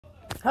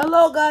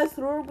Hello guys,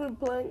 we're gonna be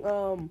playing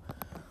what?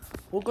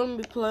 We're gonna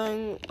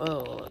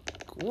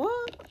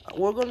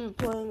be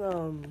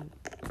playing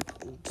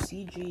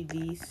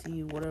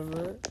Cjdc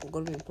whatever. We're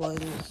gonna be playing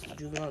this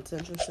juvenile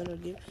detention center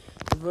game.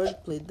 We've already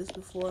played this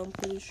before, I'm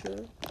pretty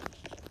sure.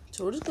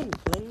 So we're just gonna be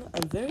playing.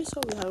 I'm very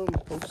sorry we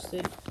haven't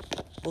posted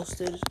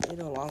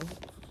in a long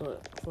for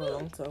a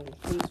long time. I'm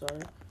pretty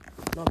sorry.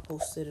 Not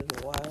posted in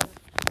a while.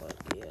 But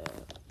yeah.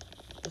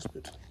 Just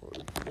a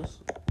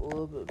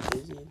little bit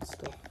busy and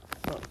stuff.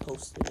 Not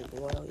posted in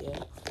a while,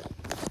 yeah.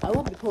 I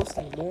will be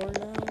posting more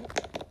now.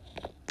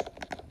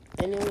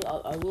 Anyway,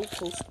 I will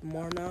post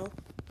more now.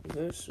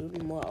 Very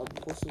soon, I'll be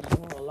posting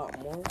a lot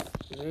more,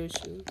 very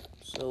soon.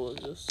 So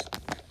it's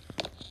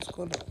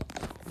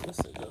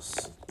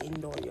just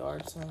indoor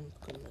yard time.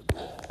 Gonna do.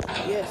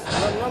 Yes,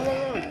 run.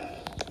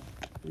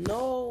 No,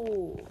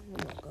 oh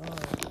my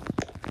god.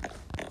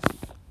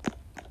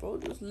 Bro,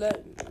 just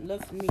left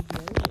me here.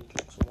 I'm gonna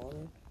drink some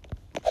water.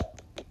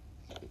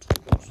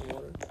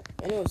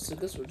 Anyway, so I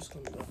guess we're just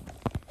gonna go.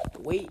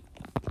 Wait.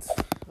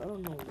 I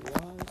don't know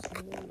why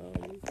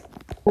someone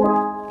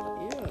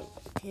yeah,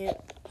 can't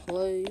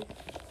play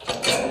for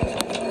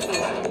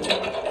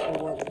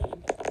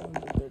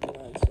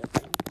 139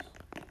 seconds.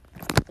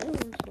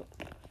 Anyways,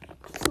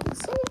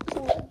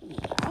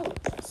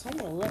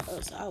 someone let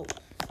us out.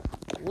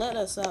 Let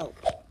us out.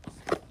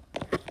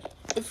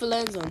 If it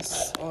lands on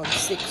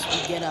 6,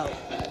 we get out.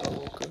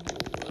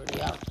 We're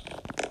already out.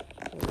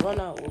 We'll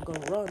run out. We're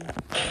gonna run.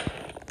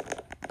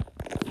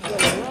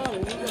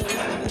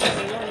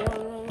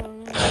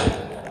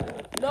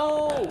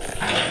 No!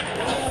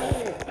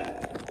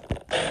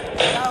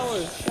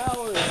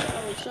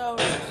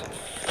 Showers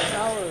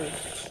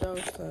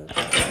time.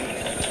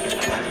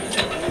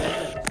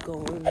 Let's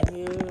go in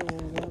here.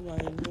 Why am I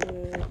in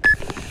here?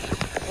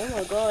 Oh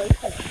my god.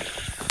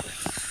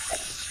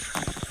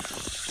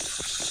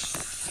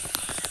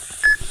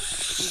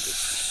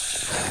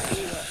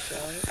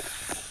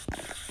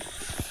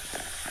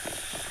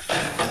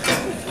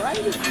 It's right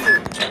in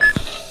here.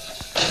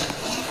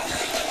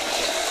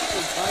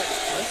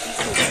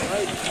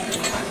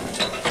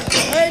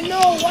 Hey,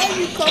 no, why do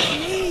you cuff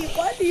me?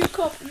 Why do you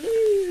cuff me?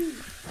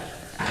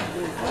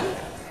 Wait, what?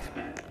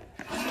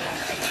 I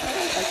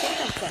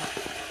think I'm cuffed.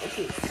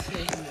 Okay,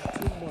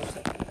 2 more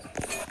seconds.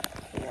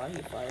 Why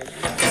he fired me?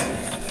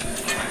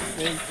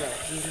 There's that.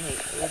 A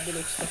little bit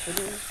of stuff in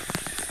here.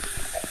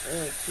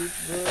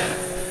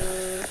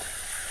 Toothbrush.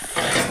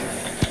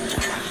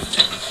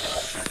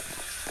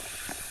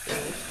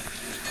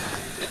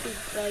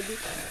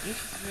 This is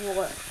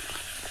what?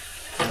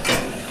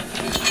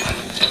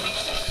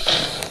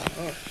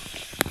 Oh.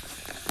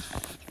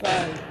 5.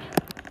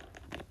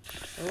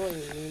 I don't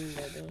even mean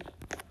by that.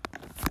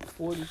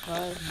 45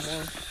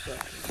 more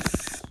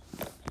seconds.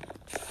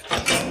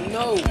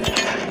 No!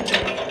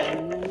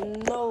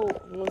 No!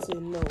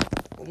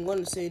 I'm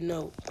gonna say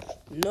no.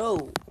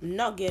 No! I'm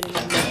not getting it.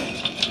 I'm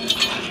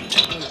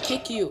gonna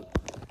kick you.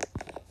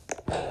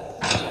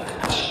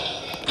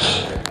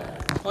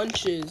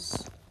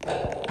 Punches.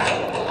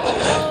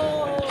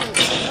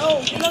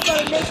 No! You're not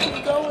gonna make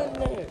me go in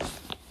there.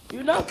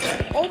 You're not.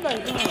 Oh my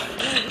god. Man, I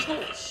just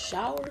want to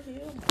shower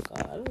here. Oh my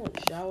god. I don't want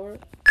to shower.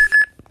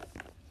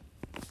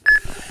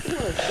 You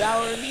want to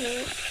shower in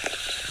here?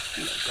 Oh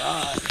my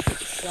god.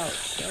 Shower.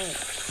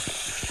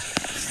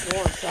 You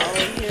want to shower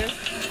in here?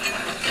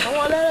 Come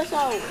on, let us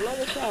out. Let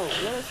us out.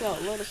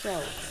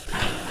 I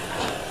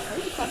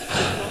need to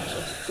concentrate off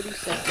for 3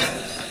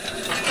 seconds.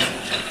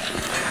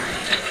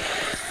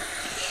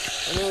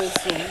 Anyways,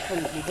 so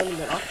we're gonna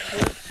get an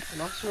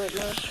officer right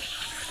now.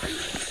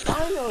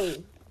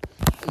 Finally!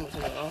 I'm gonna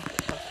take an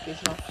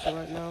classification officer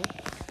right now.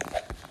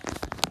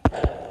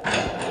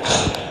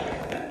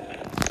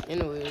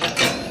 Anyways,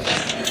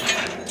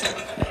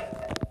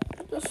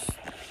 just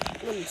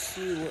let me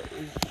see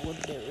what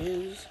there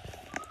is.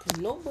 Cause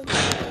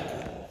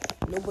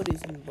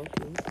nobody's in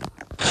booking.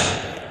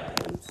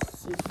 Let's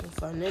see if we can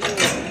find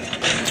anyone.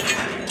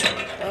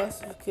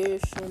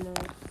 Classification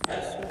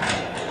officer.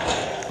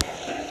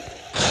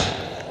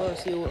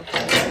 Let's see what.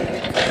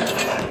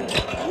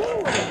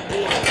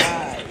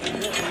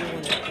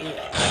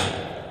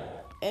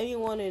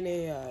 Anyone in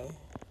AI?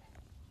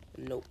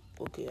 Nope.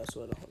 Okay, that's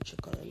what I'll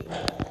check on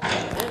anyone.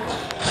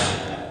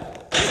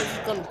 I'm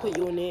just gonna put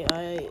you in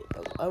AI.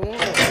 I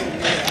want to put you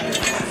in AI.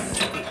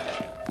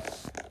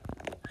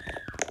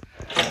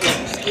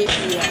 Skip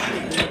you out.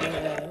 Put you in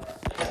AI.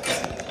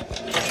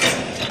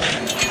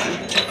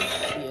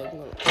 Yeah, I'm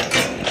gonna.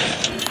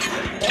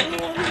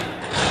 Anyone?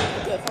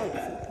 Okay, I found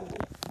it.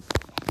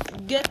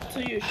 Get to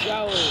your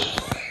showers.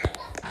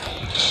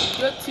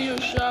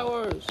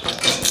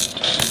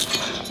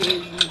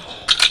 Tasing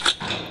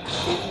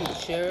the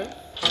sheriff.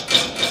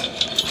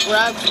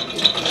 Grab the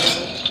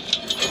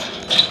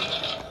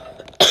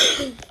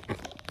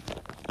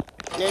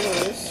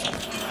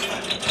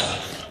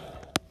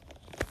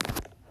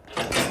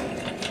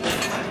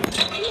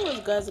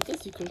Anyways, guys, I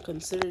guess you can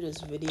consider this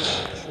video a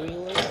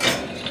trailer.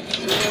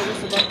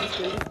 Just about this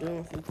game, doing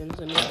a few things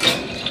in this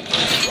game.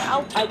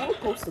 Yeah, I will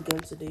post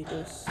again today.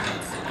 Just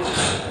give me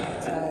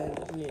time.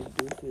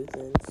 few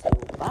things. So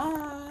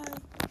bye.